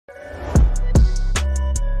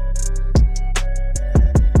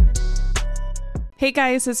Hey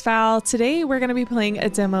guys, it's Val. Today we're going to be playing a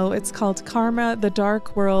demo. It's called Karma: The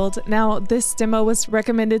Dark World. Now, this demo was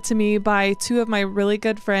recommended to me by two of my really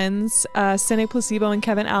good friends, Cynic Placebo and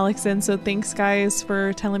Kevin Alexson. So thanks guys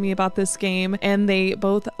for telling me about this game, and they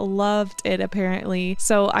both loved it apparently.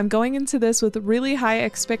 So I'm going into this with really high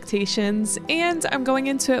expectations, and I'm going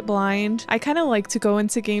into it blind. I kind of like to go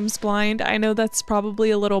into games blind. I know that's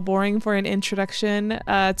probably a little boring for an introduction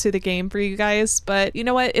to the game for you guys, but you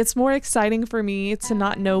know what? It's more exciting for me to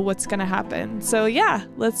not know what's gonna happen. So yeah,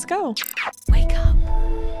 let's go. Wake up.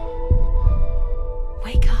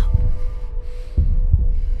 Wake up.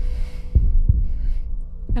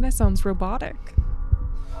 Kinda sounds robotic.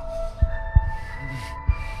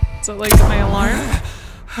 So like my alarm?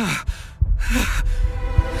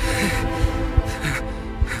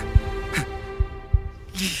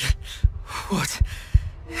 What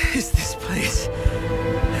is this place?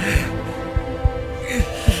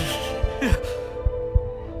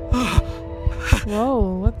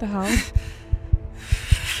 Whoa, what the hell?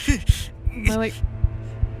 Am I like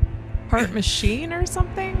part machine or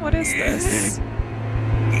something? What is this?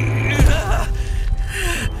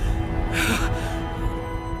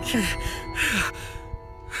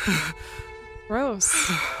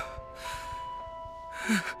 Gross.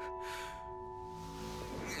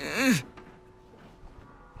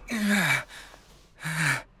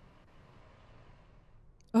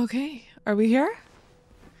 Okay, are we here?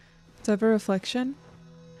 Do I have a reflection?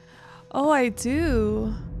 Oh, I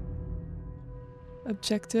do.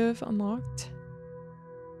 Objective unlocked.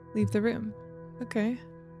 Leave the room. Okay.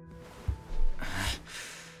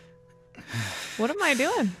 What am I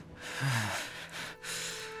doing?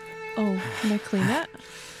 Oh, can I clean it?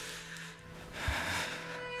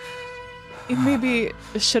 You maybe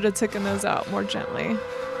should have taken those out more gently.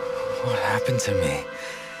 What happened to me?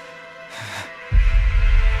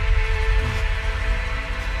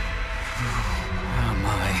 Where am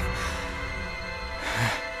I?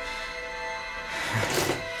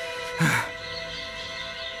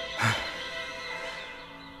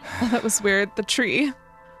 Oh, that was weird. The tree.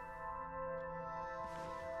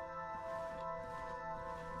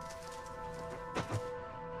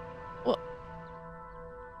 Well.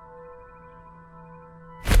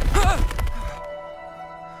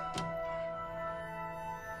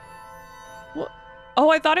 What? Oh,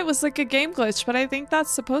 I thought it was like a game glitch, but I think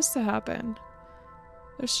that's supposed to happen.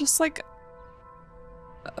 There's just like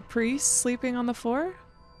a priest sleeping on the floor?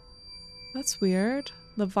 That's weird.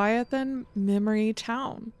 Leviathan Memory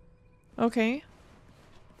Town. Okay.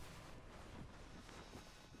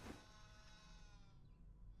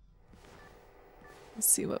 Let's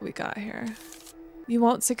see what we got here. You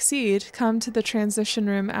won't succeed. Come to the transition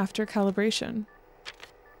room after calibration.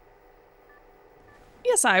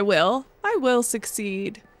 Yes, I will. I will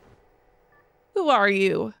succeed. Who are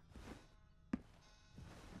you?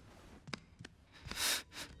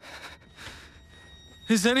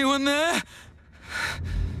 Is anyone there?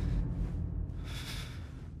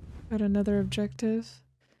 Got another objective.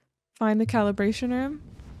 Find the calibration room.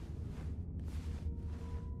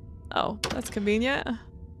 Oh, that's convenient.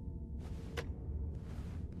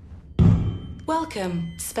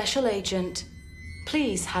 Welcome, Special Agent.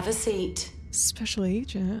 Please have a seat. Special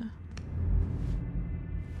agent.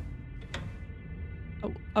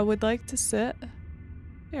 Oh, I would like to sit.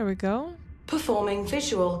 There we go. Performing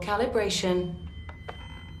visual calibration.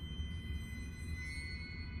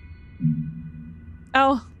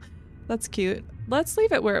 Oh, that's cute. Let's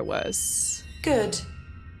leave it where it was. Good.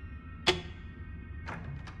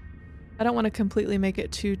 I don't want to completely make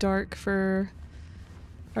it too dark for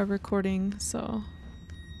a recording, so.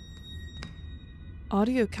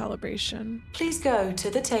 Audio calibration. Please go to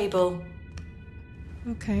the table.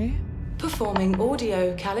 Okay. Performing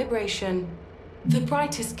audio calibration. The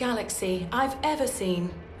brightest galaxy I've ever seen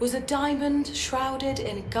was a diamond shrouded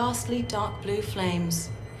in ghastly dark blue flames.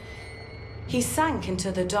 He sank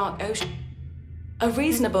into the dark ocean. A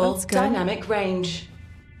reasonable dynamic range.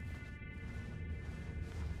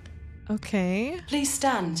 Okay. Please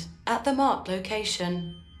stand at the marked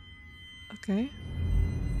location. Okay.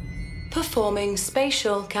 Performing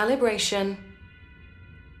spatial calibration.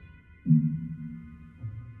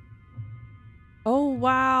 Oh,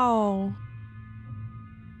 wow.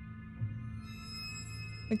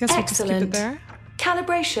 I guess we'll just keep it there.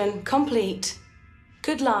 Calibration complete.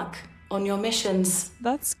 Good luck on your missions.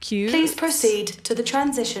 That's cute. Please proceed to the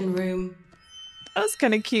transition room. That was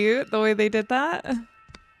kind of cute, the way they did that.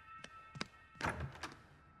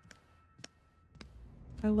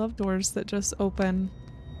 I love doors that just open.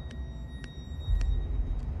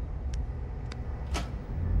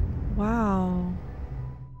 Wow.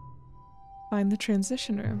 Find the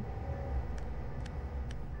transition room.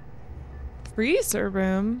 Freezer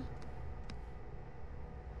room?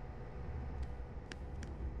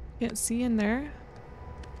 Can't see in there.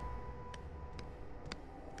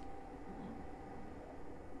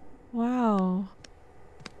 Wow.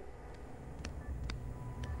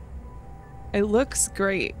 It looks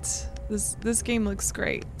great. This game looks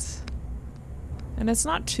great. And it's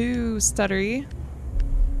not too stuttery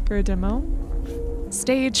for a demo.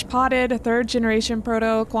 Stage potted 3rd generation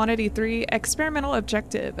proto, quantity 3, experimental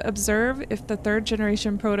objective. Observe if the 3rd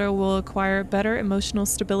generation proto will acquire better emotional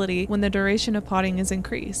stability when the duration of potting is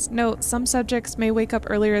increased. Note, some subjects may wake up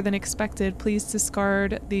earlier than expected. Please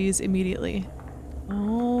discard these immediately.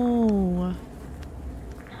 Oh.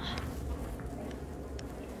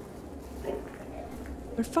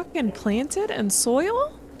 They're fucking planted in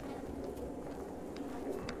soil?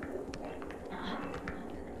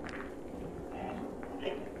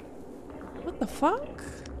 What the fuck?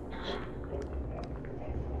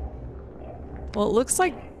 Well, it looks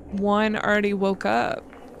like one already woke up.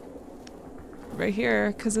 Right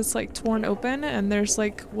here, because it's like torn open and there's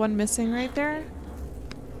like one missing right there.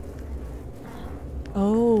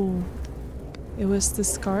 Oh. It was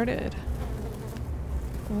discarded.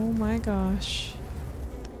 Oh my gosh.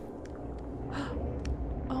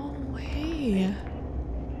 Oh, hey.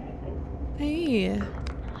 Hey.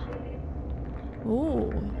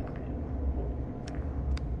 Oh.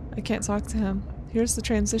 I can't talk to him. Here's the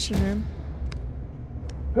transition room.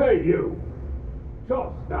 Hey, you!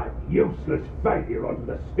 Toss that useless failure onto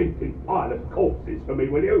the stinking pile of corpses for me,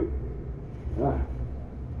 will you? I'm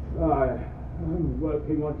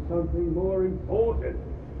working on something more important.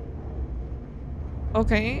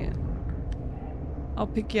 Okay. I'll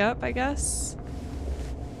pick you up, I guess.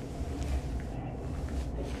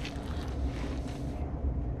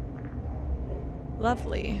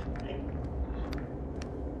 Lovely.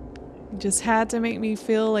 You just had to make me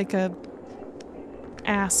feel like a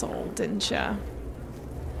asshole, didn't ya?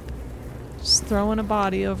 Just throwing a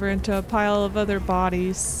body over into a pile of other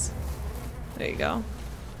bodies. There you go.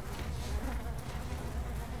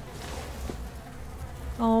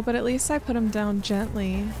 Oh, but at least I put him down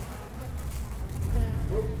gently.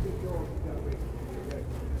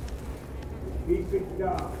 Keep it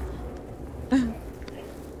down.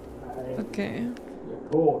 Okay.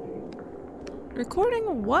 Recording.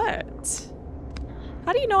 Recording what?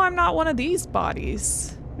 How do you know I'm not one of these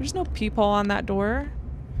bodies? There's no peephole on that door.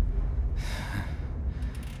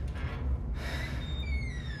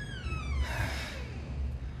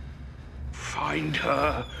 Find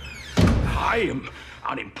her. I am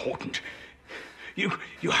unimportant. You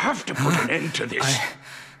have to put an end to this.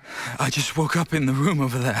 I just woke up in the room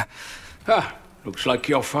over there. Ah, looks like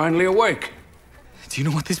you're finally awake. Do you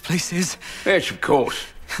know what this place is? Yes, of course.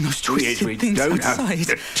 And those twisted We things don't outside. have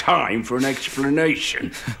the time for an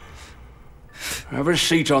explanation. Have a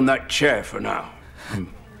seat on that chair for now.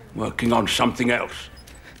 I'm working on something else.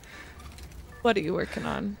 What are you working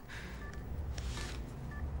on?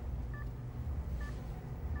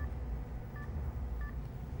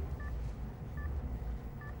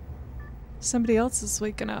 Somebody else is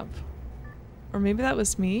waking up. Or maybe that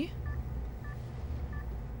was me?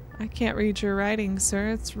 I can't read your writing,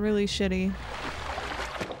 sir. It's really shitty.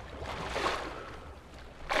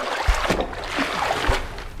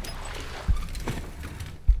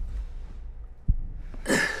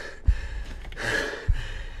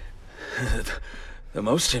 The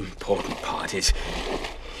most important part is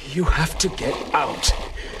you have to get out.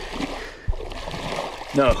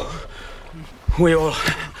 No, we all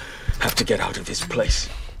have to get out of this place.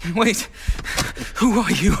 Wait, who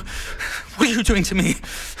are you? What are you doing to me?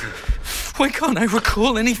 Why can't I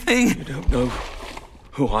recall anything? You don't know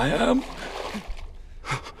who I am?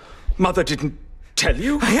 Mother didn't tell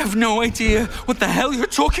you? I have no idea what the hell you're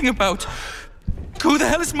talking about. Who the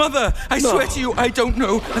hell is Mother? I swear to you, I don't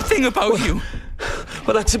know a thing about you.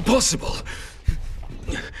 Well, that's impossible.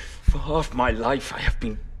 For half my life, I have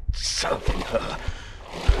been serving her.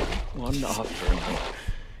 One after another.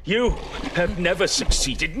 You have never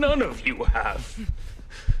succeeded. None of you have.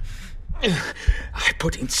 I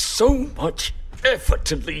put in so much effort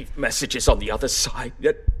to leave messages on the other side,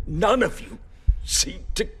 yet none of you seem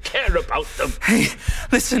to care about them. Hey,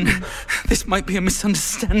 listen, this might be a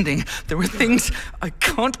misunderstanding. There are things I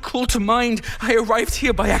can't call to mind. I arrived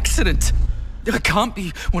here by accident. I can't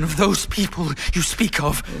be one of those people you speak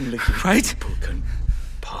of, Only right? people can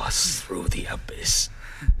pass through the abyss.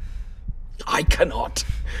 I cannot.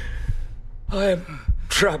 I am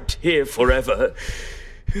trapped here forever.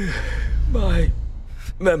 My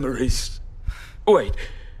memories... Wait,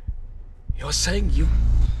 you're saying you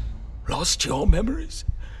lost your memories?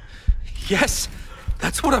 Yes,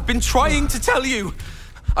 that's what I've been trying to tell you.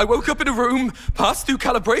 I woke up in a room, passed through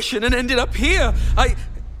calibration, and ended up here.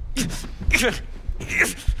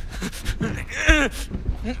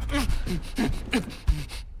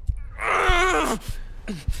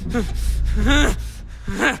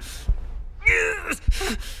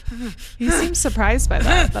 He seems surprised by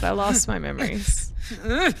that I lost my memories.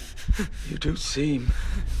 You do seem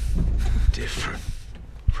different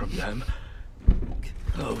from them.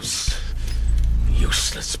 Those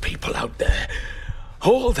useless people out there.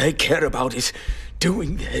 All they care about is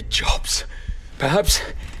doing their jobs. Perhaps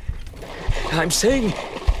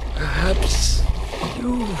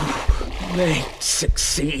you may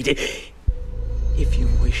succeed. If you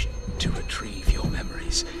wish to retrieve your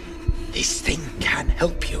memories, this thing can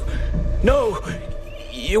help you. No,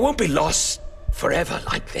 you won't be lost forever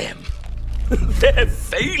like them. They're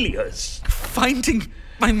failures. Finding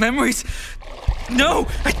my memories? No!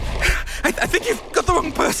 I think you've got the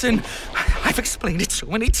wrong person. I've explained it so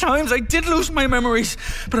many times. I did lose my memories,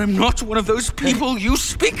 but I'm not one of those people you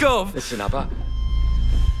speak of. Listen, Abba.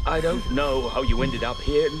 I don't know how you ended up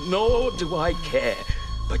here, nor do I care.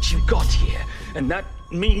 But you got here, and that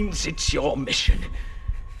means it's your mission.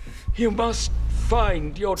 You must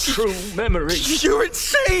find your true memories. You're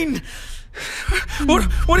insane! What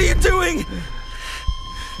are you doing?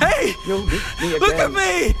 Hey! You'll meet me again. Look at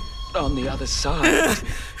me! On the other side.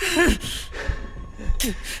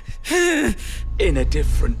 In a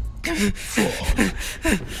different form.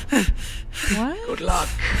 What? Good luck,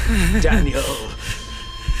 Daniel.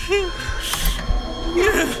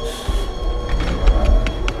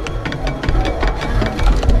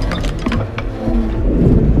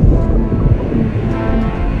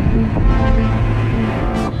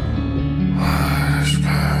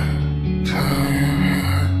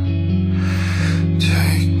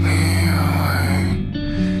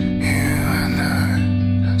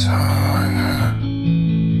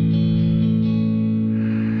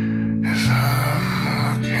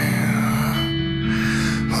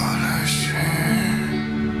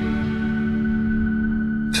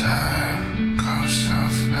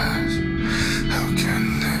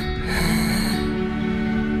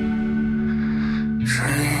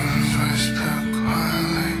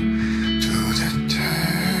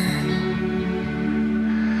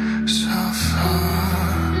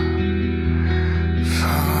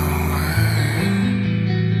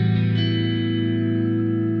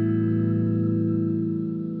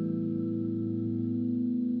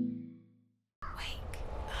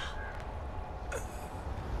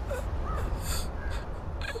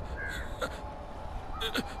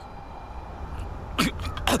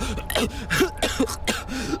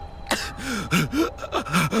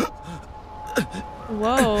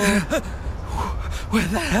 Whoa. Where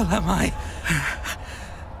the hell am I?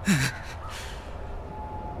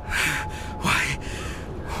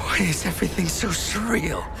 Why is everything so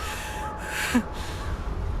surreal?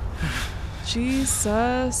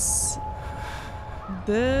 Jesus.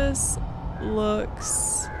 This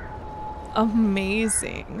looks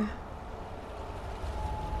amazing.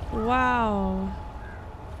 Wow.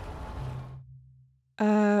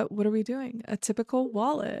 What are we doing? A typical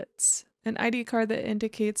wallet. An ID card that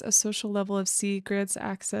indicates a social level of C grants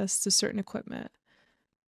access to certain equipment.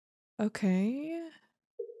 Okay.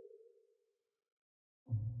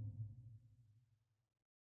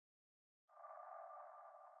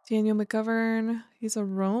 Daniel McGovern, he's a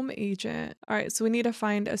roam agent. All right, so we need to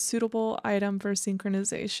find a suitable item for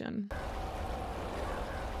synchronization.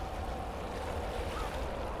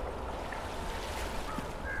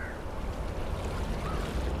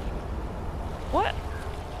 What?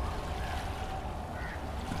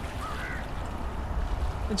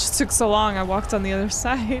 It just took so long, I walked on the other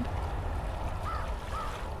side.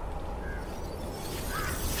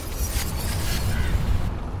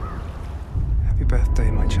 Happy birthday,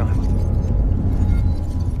 my child.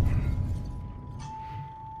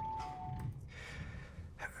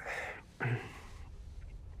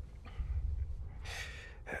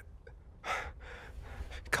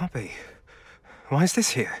 It can't be. Why is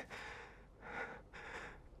this here?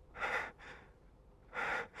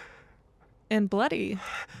 And bloody.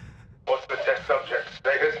 What's the test subject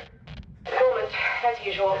status? Dormant, as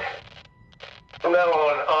usual. From now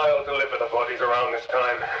on, I'll deliver the bodies around this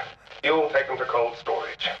time. You'll take them to cold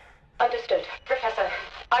storage. Understood. Professor,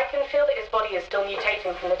 I can feel that his body is still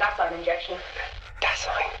mutating from the Dasein injection.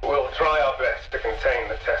 Dasein? We'll try our best to contain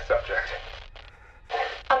the test subject.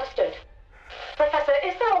 Understood. Professor,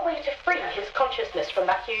 is there a way to free his consciousness from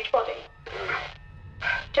that huge body?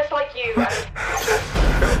 Just like you and...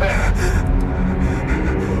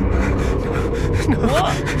 Don't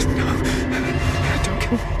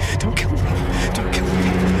kill me. Don't kill me. Don't kill me.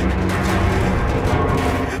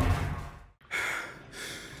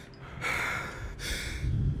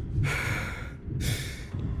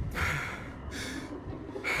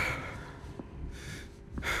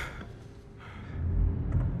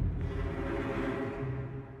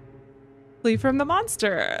 Flee from the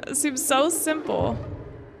monster. Seems so simple.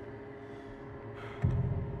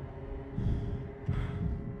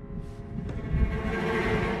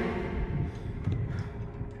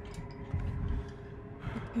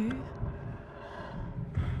 Okay.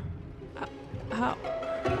 How?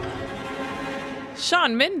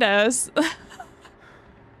 Shawn Mendes.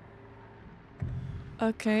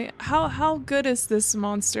 Okay. How good is this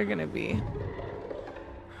monster gonna be?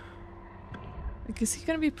 Like, is he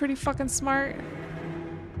gonna be pretty fucking smart?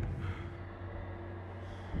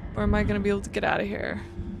 Or am I gonna be able to get out of here?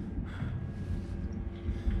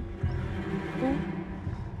 Ooh.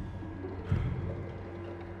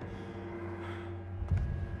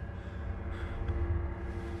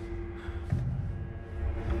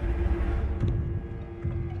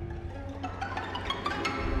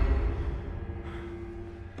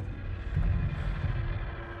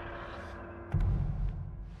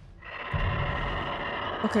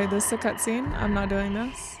 Okay, this is a cutscene. I'm not doing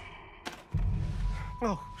this.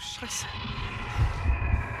 Oh, scheiße.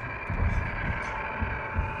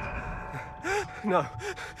 No.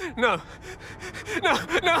 No. No,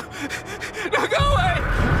 no. No, go away!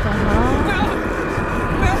 No!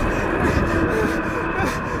 No!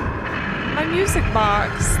 My music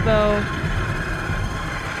box, though.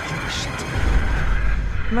 Holy shit.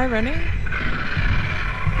 Am I running?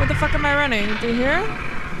 Where the fuck am I running? Through here?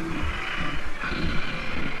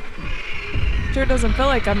 Sure doesn't feel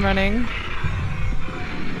like I'm running.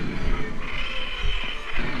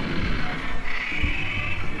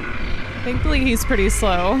 Thankfully, he's pretty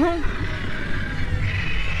slow.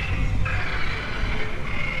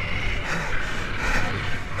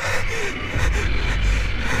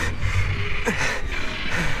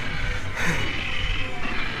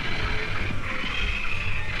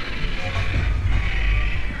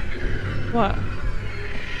 What?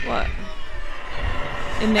 What?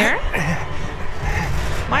 In there?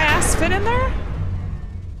 My ass fit in there?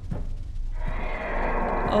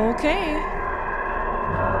 Okay.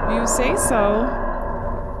 You say so.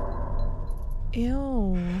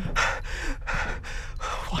 Ew.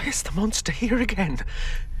 Why is the monster here again?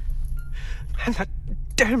 And that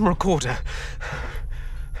damn recorder.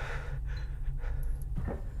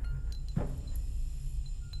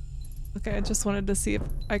 Okay, I just wanted to see if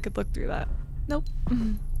I could look through that. Nope.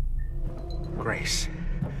 Grace.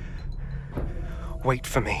 Wait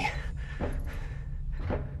for me.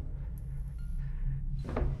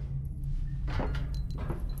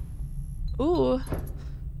 Ooh.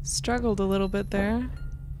 Struggled a little bit there.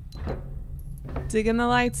 Digging the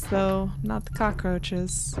lights though, not the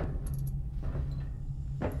cockroaches.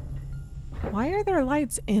 Why are there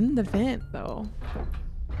lights in the vent though?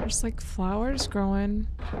 There's like flowers growing.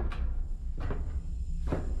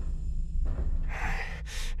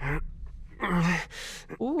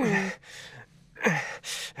 Ooh.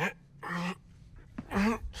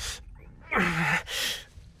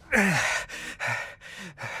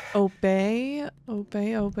 Obey,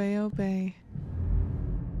 obey, obey, obey.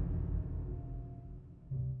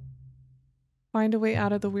 Find a way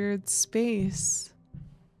out of the weird space.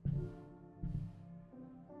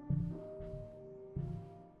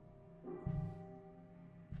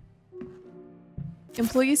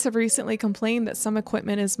 Employees have recently complained that some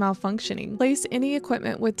equipment is malfunctioning. Place any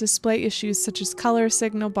equipment with display issues such as color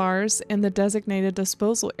signal bars in the designated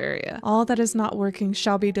disposal area. All that is not working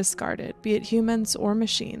shall be discarded, be it humans or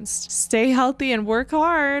machines. Stay healthy and work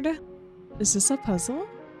hard. Is this a puzzle?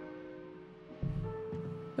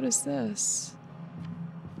 What is this?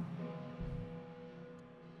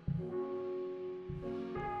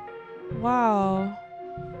 Wow.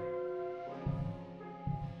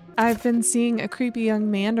 I've been seeing a creepy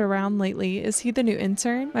young man around lately. Is he the new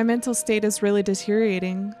intern? My mental state is really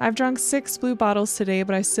deteriorating. I've drunk 6 blue bottles today,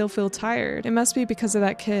 but I still feel tired. It must be because of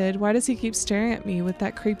that kid. Why does he keep staring at me with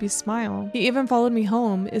that creepy smile? He even followed me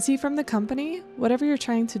home. Is he from the company? Whatever you're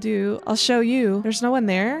trying to do, I'll show you. There's no one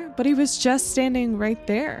there, but he was just standing right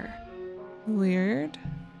there. Weird.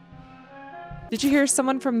 Did you hear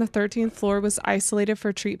someone from the 13th floor was isolated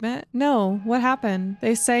for treatment? No, what happened?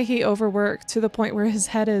 They say he overworked to the point where his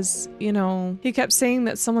head is, you know, he kept saying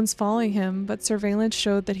that someone's following him, but surveillance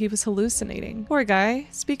showed that he was hallucinating. Poor guy.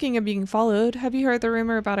 Speaking of being followed, have you heard the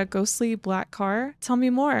rumor about a ghostly black car? Tell me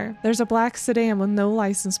more. There's a black sedan with no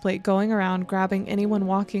license plate going around grabbing anyone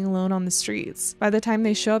walking alone on the streets. By the time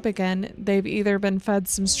they show up again, they've either been fed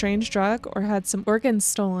some strange drug or had some organs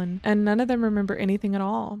stolen, and none of them remember anything at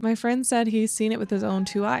all. My friend said he's seen it with his own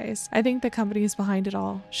 2 eyes. I think the company is behind it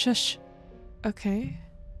all. Shush. Okay.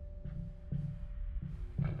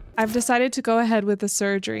 I've decided to go ahead with the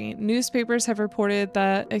surgery. Newspapers have reported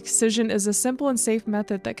that excision is a simple and safe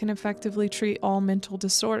method that can effectively treat all mental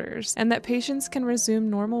disorders, and that patients can resume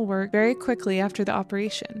normal work very quickly after the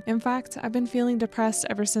operation. In fact, I've been feeling depressed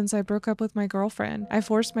ever since I broke up with my girlfriend. I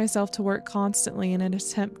forced myself to work constantly in an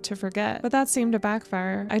attempt to forget, but that seemed to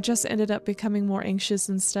backfire. I just ended up becoming more anxious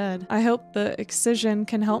instead. I hope the excision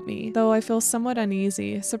can help me, though I feel somewhat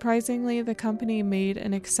uneasy. Surprisingly, the company made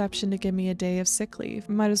an exception to give me a day of sick leave.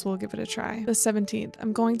 Might as well give it a try. The 17th.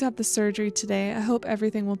 I'm going to have the surgery today. I hope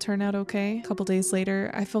everything will turn out okay. A couple days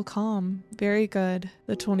later, I feel calm. Very good.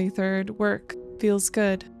 The 23rd. Work. Feels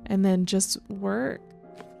good. And then just work.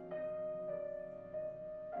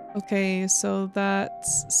 Okay, so that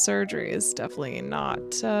surgery is definitely not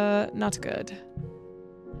good.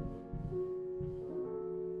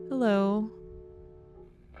 Hello.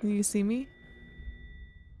 Can you see me?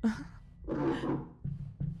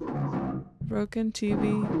 Broken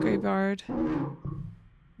TV, graveyard,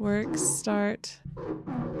 work, start,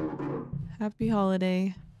 happy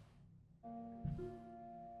holiday.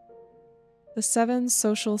 The 7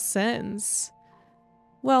 social sins.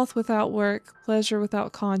 Wealth without work, pleasure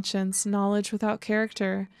without conscience, knowledge without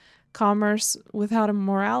character, commerce without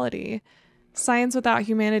immorality, science without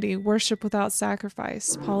humanity, worship without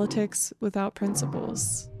sacrifice, politics without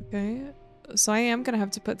principles. Okay, so I am gonna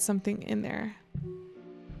have to put something in there.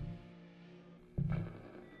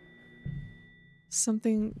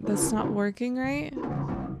 Something that's not working right?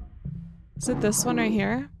 Is it this one right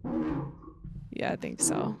here? Yeah, I think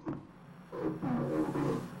so.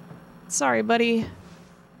 Sorry, buddy.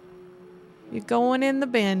 You're going in the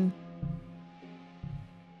bin.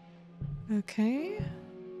 Okay.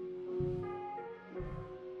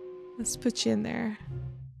 Let's put you in there.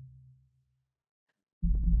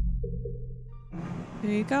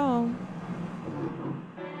 There you go.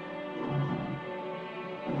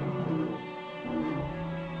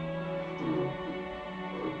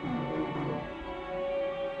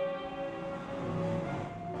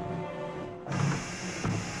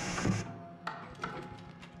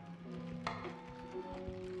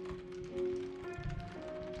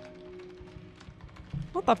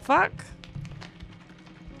 What the fuck?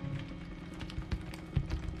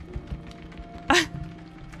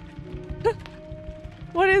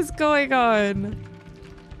 What is going on?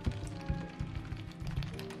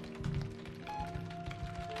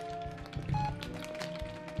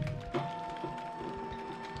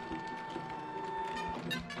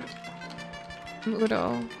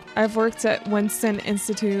 Udo. I've worked at Winston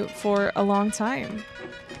Institute for a long time.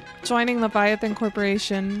 Joining Leviathan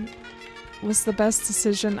Corporation was the best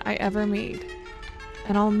decision I ever made,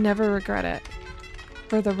 and I'll never regret it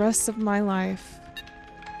for the rest of my life.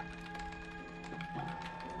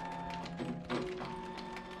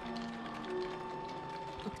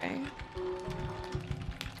 Okay.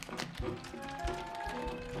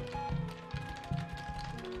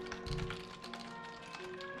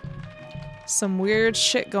 Some weird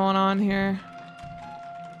shit going on here.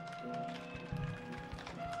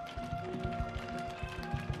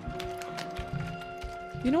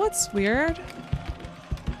 You know what's weird?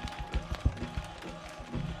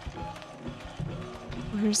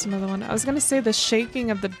 Oh, here's another one. I was gonna say the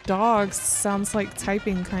shaking of the dogs sounds like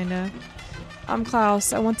typing, kinda. I'm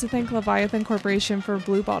Klaus. I want to thank Leviathan Corporation for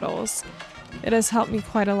blue bottles. It has helped me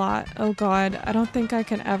quite a lot. Oh god, I don't think I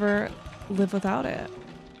can ever live without it.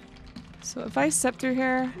 So if I step through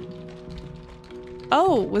here...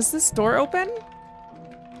 Oh, was this door open?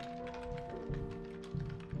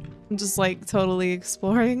 I'm just like totally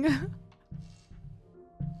exploring.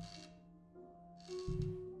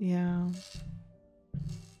 Yeah.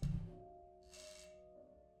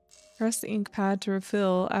 Press the ink pad to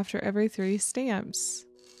refill after every 3 stamps.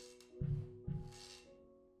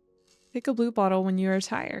 Take a blue bottle when you are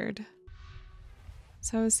tired.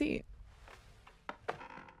 Let's have a seat.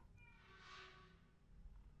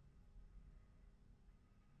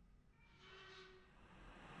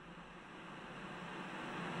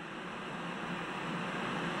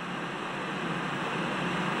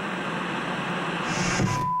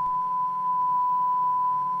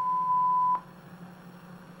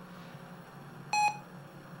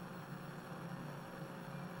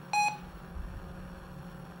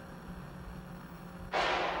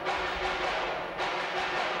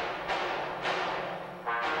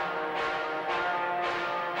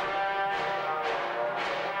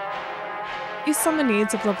 Based on the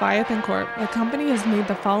needs of Leviathan Corp, the company has made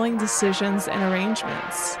the following decisions and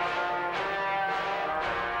arrangements.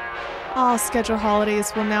 All scheduled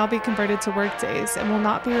holidays will now be converted to workdays and will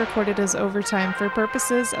not be recorded as overtime for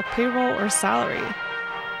purposes of payroll or salary.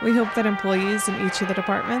 We hope that employees in each of the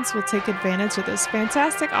departments will take advantage of this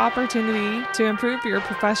fantastic opportunity to improve your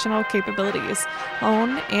professional capabilities,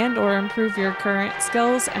 hone and/or improve your current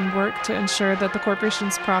skills, and work to ensure that the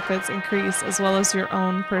corporation's profits increase as well as your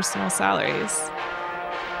own personal salaries.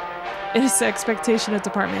 It is the expectation of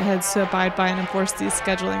department heads to abide by and enforce these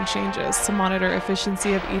scheduling changes to monitor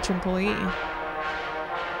efficiency of each employee.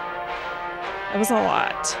 That was a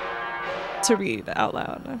lot to read out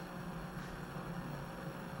loud.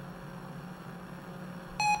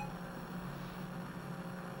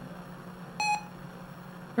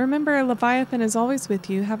 Remember, Leviathan is always with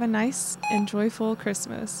you. Have a nice and joyful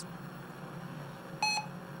Christmas.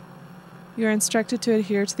 You are instructed to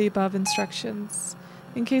adhere to the above instructions.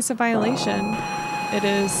 In case of violation, it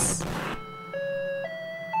is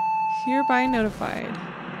hereby notified.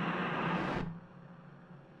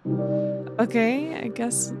 Okay, I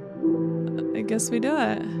guess we do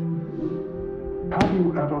it. Have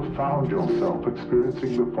you ever found yourself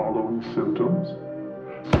experiencing the following symptoms?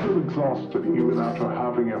 Still exhausted even after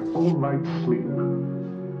having a full night's sleep.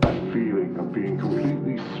 That feeling of being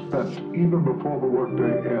completely spent even before the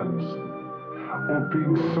workday ends. Or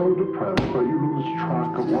being so depressed that you lose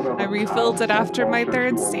track of whatever I refilled it after my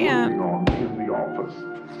third stamp. In the office.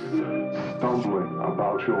 Stumbling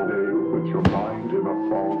about your day with your mind in a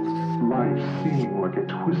fog, life seeming like a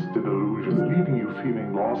twisted illusion, leaving you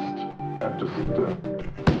feeling lost and disturbed.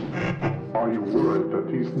 Are you worried that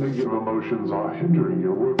these negative emotions are hindering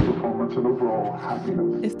your work performance and overall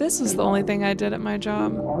happiness? If this was the only thing I did at my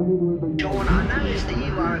job. Sean, I noticed that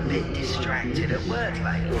you are a bit distracted at work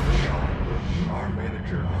lately. Our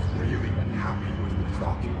manager is really unhappy with the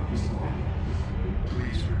documents.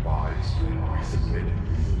 Please revise and resubmit.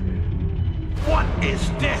 What is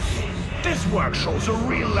this? This work shows a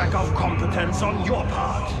real lack of competence on your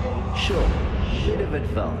part. Sure, bit of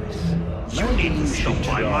advice. You need to stop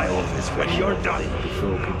by my office when you're done.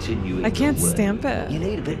 Before continuing I can't the work. stamp it. You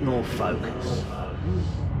need a bit more focus.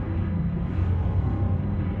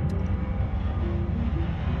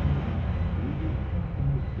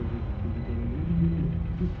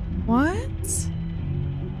 What?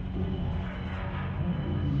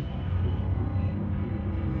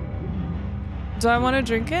 Do I want to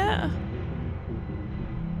drink it?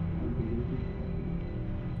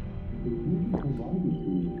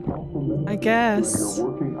 I guess.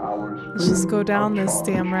 Let's just go down this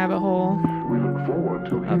damn rabbit hole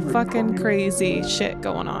of fucking crazy shit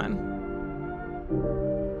going on.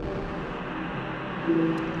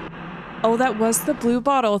 Oh, that was the blue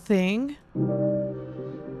bottle thing.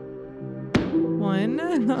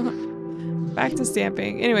 Back to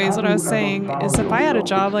stamping. Anyways, what I was saying is if I had a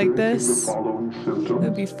job like this, it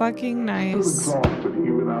would be fucking nice.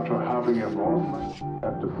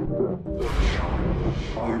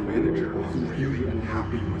 Our manager is really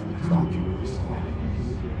unhappy with the documents.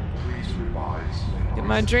 Please revise. Get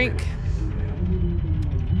my drink.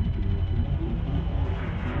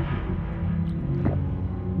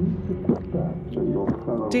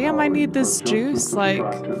 Damn, I need this juice, like,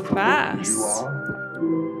 fast.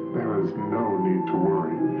 There is no need to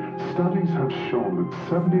worry. Studies have shown that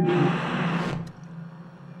 72...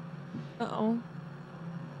 Uh-oh.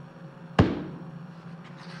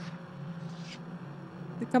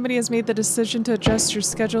 The company has made the decision to adjust your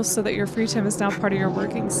schedule so that your free time is now part of your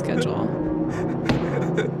working schedule.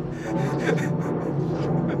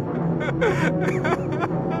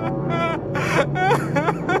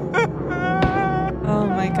 Oh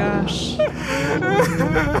my gosh.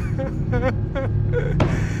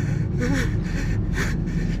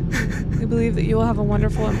 We believe that you will have a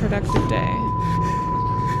wonderful and productive day.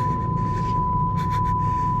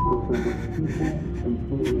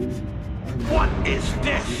 What is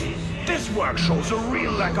this? This work shows a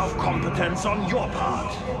real lack of competence on your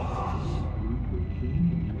part.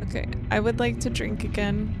 Okay, I would like to drink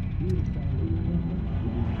again.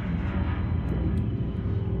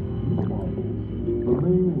 The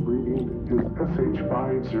main ingredient is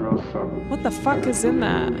SH507. What the fuck is in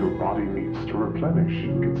that? Your body needs to replenish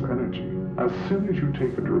its energy. As soon as you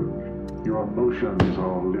take a drink, your emotions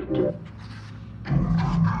are lifted.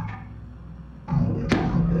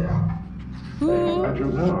 And your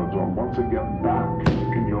nerves are once again back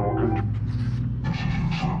in your control.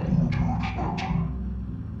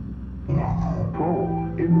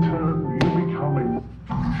 In turn, you becoming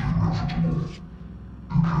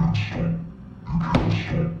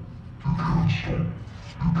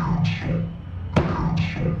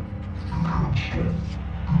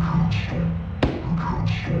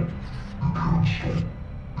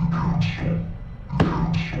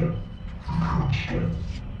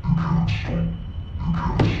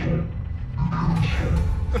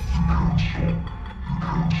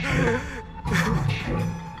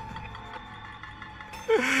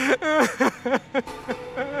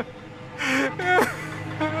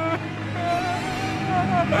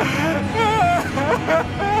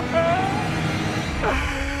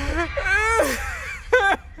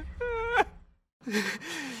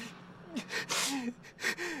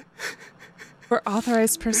For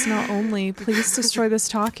authorized personnel only, please destroy this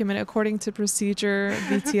document according to procedure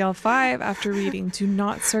VTL5 after reading. Do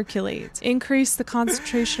not circulate. Increase the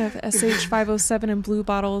concentration of SH507 in blue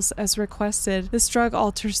bottles as requested. This drug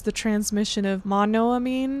alters the transmission of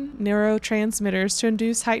monoamine neurotransmitters to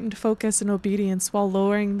induce heightened focus and obedience while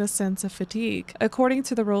lowering the sense of fatigue. According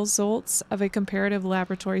to the results of a comparative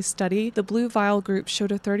laboratory study, the blue vial group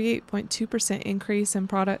showed a 38.2% increase in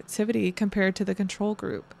productivity compared to the control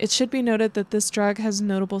group. It should be noted that this drug has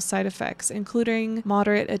notable side effects, including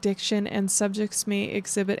moderate addiction, and subjects may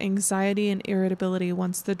exhibit anxiety and irritability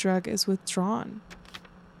once the drug is withdrawn.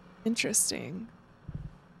 Interesting.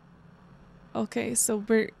 Okay, so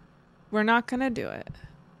we're not gonna do it.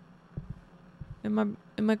 Am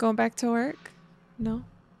I going back to work? No?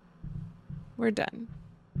 We're done.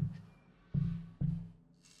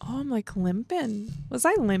 Oh, I'm like limping. Was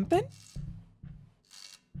I limping?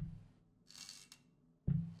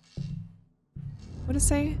 What does it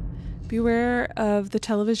say? Beware of the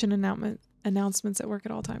television announcements at work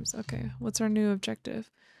at all times. Okay, what's our new objective?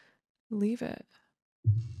 Leave it.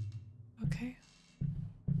 Okay.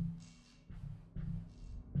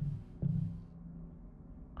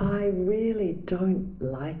 I really don't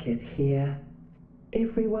like it here.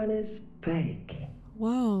 Everyone is fake.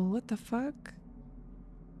 Whoa, what the fuck?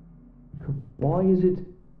 Why is it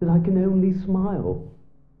that I can only smile?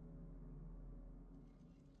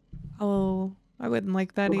 Oh, I wouldn't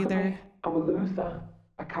like that either. I'm a loser.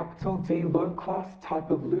 A capital D low-class type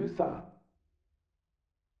of loser.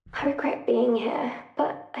 I regret being here,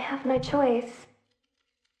 but I have no choice.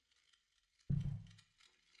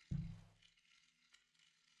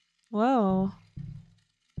 Whoa.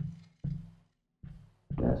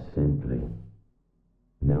 There's simply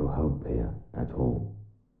no hope here at all.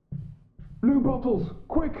 Blue bottles!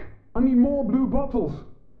 Quick! I need more blue bottles!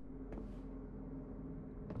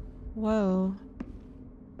 Whoa.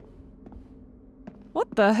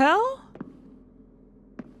 What the hell?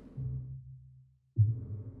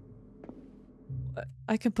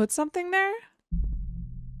 I can put something there?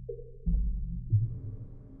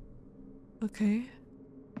 Okay.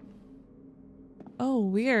 Oh,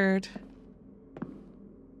 weird.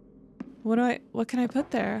 What can I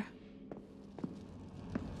put there?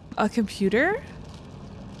 A computer?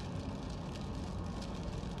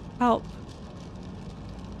 Help.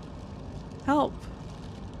 Help.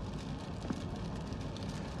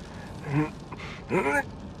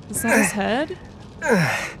 Is that his head?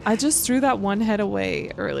 I just threw that one head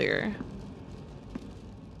away earlier.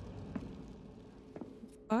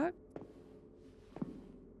 What?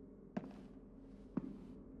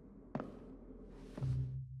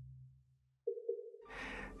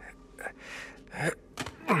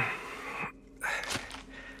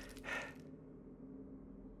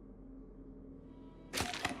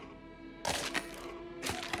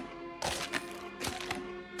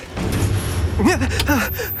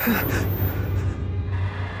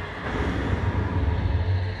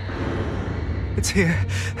 It's here.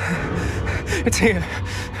 It's here.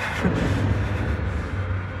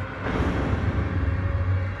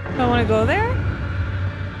 I want to go there?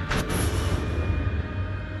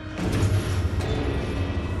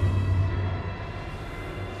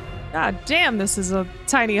 God damn, this is a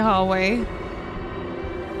tiny hallway.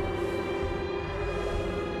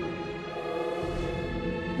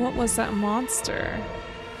 What was that monster?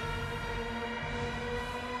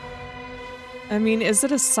 I mean, is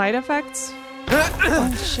it a side effect?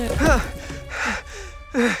 Oh shit.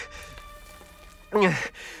 Whoa.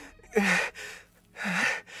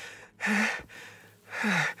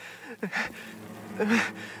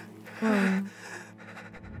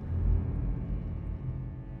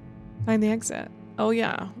 Find the exit. Oh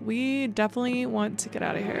yeah, we definitely want to get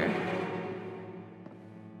out of here.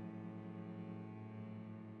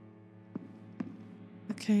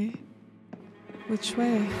 Okay. Which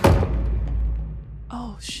way?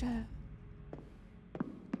 Oh shit.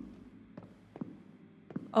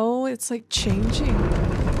 Oh, it's like changing.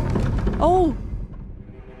 Oh!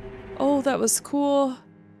 Oh, that was cool.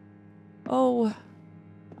 Oh.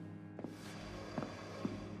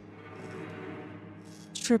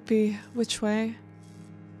 trippy. Which way?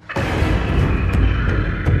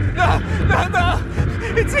 No! No, no!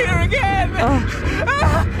 It's here again! Oh.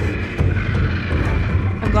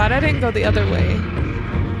 I'm glad I didn't go the other way.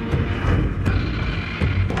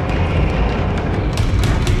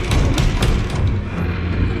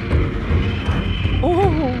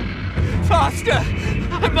 Oh! Faster!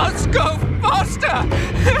 I must go faster!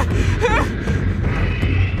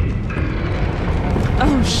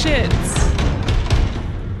 Oh, shit.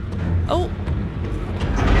 Oh.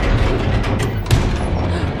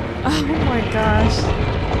 Oh my gosh.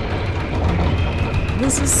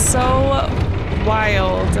 This is so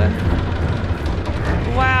wild.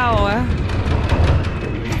 Wow.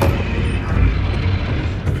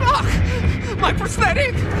 Fuck! My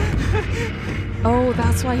prosthetic! Oh,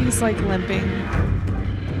 that's why he's like limping.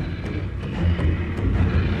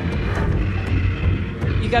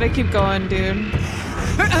 You gotta keep going, dude.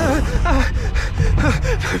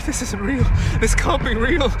 This isn't real. This can't be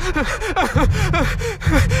real.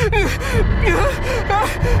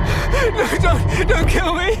 No, don't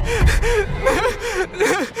kill me.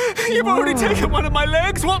 You've already taken one of my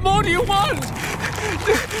legs. What more do you want?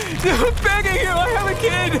 I'm begging you. I have a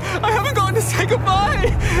kid. I haven't gotten to say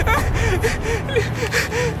goodbye.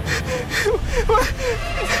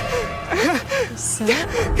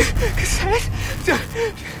 Cassette?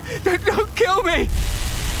 Don't kill me.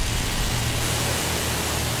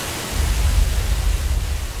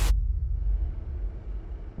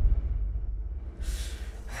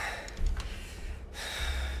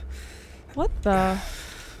 What the?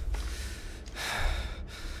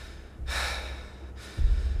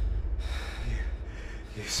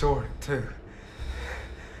 You saw it too.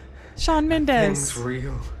 Shawn Mendes. Thing's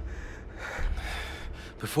real.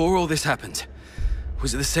 Before all this happened,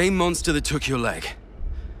 was it the same monster that took your leg?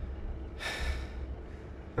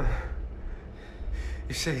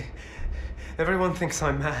 You see, everyone thinks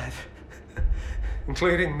I'm mad,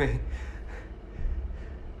 including me.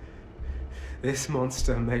 This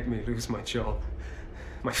monster made me lose my job,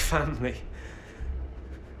 my family.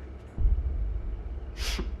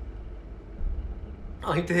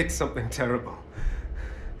 I did something terrible.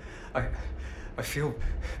 I feel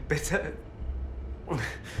bitter,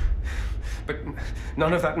 but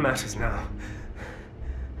none of that matters now.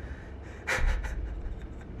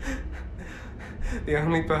 The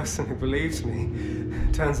only person who believes me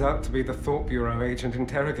turns out to be the Thought Bureau agent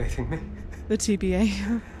interrogating me. The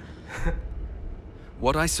TBA.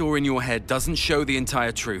 What I saw in your head doesn't show the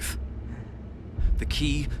entire truth. The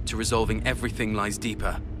key to resolving everything lies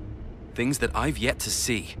deeper. Things that I've yet to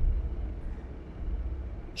see.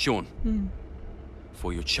 Shawn,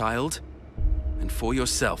 for your child and for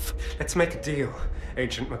yourself. Let's make a deal,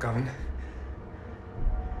 Agent McGovern.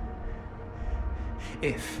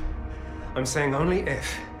 If, I'm saying only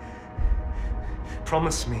if,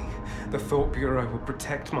 promise me the Thought Bureau will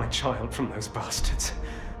protect my child from those bastards.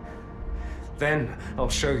 Then I'll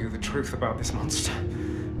show you the truth about this monster.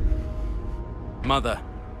 Mother,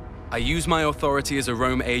 I use my authority as a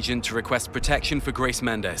Rome agent to request protection for Grace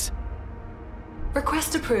Mendes.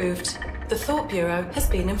 Request approved. The Thought Bureau has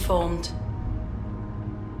been informed.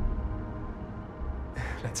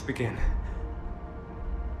 Let's begin.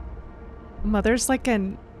 Mother's like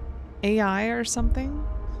an AI or something?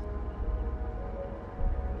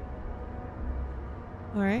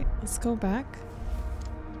 Alright, let's go back.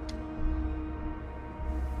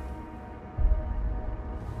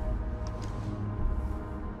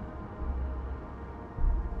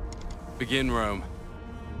 Begin, Rome.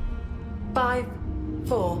 5,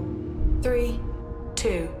 4, 3,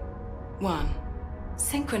 2, 1.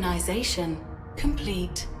 Synchronization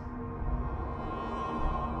complete.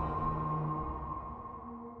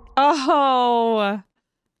 Oh,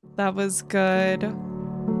 that was good.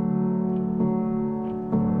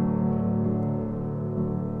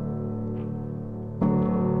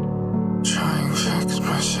 Trying to fix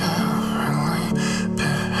myself, really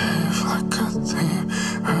behave like a thief,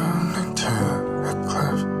 running to a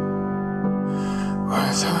cliff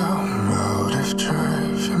without motive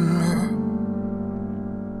driving me,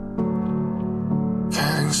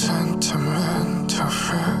 getting sentimental,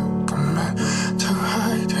 fragmental,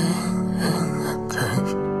 hiding in a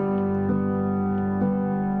cave.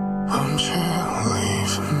 Won't you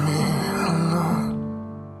leave me alone?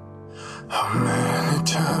 How many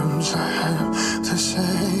times I have to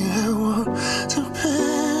say I want to be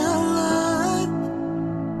alive?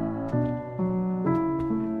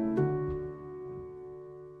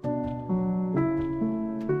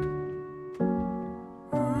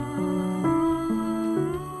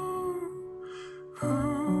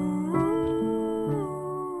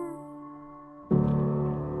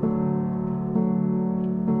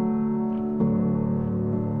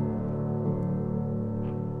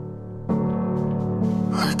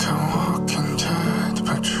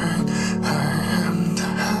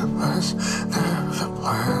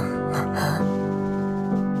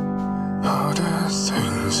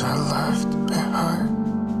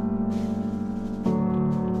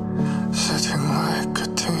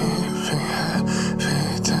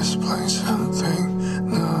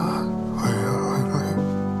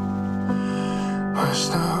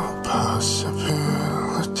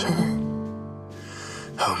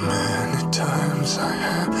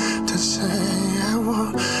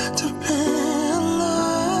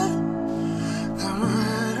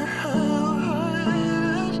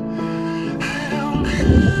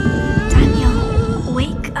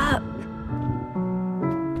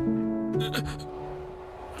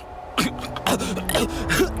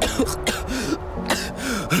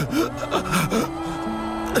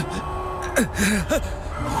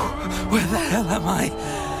 Where the hell am I?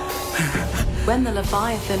 When the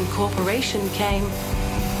Leviathan Corporation came,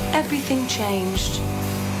 everything changed.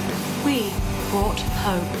 We brought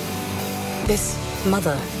hope. This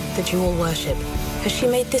mother that you all worship, has she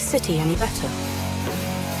made this city any better?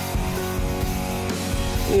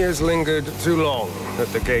 He has lingered too long at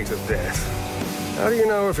the gate of death. How do you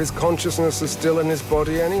know if his consciousness is still in his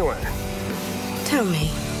body anyway? Tell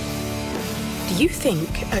me, do you think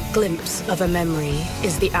a glimpse of a memory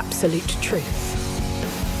is the absolute truth?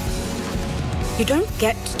 You don't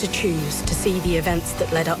get to choose to see the events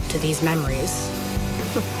that led up to these memories,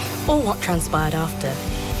 or what transpired after.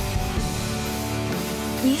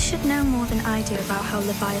 You should know more than I do about how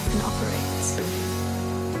Leviathan operates.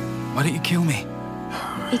 Why don't you kill me?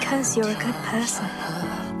 Because you're a good person.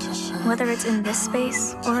 Whether it's in this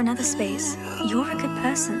space or another space, you're a good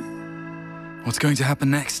person. What's going to happen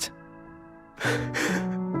next?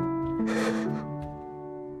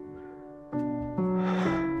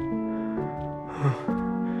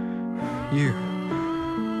 You...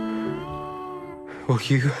 Will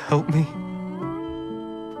you help me?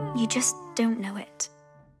 You just don't know it.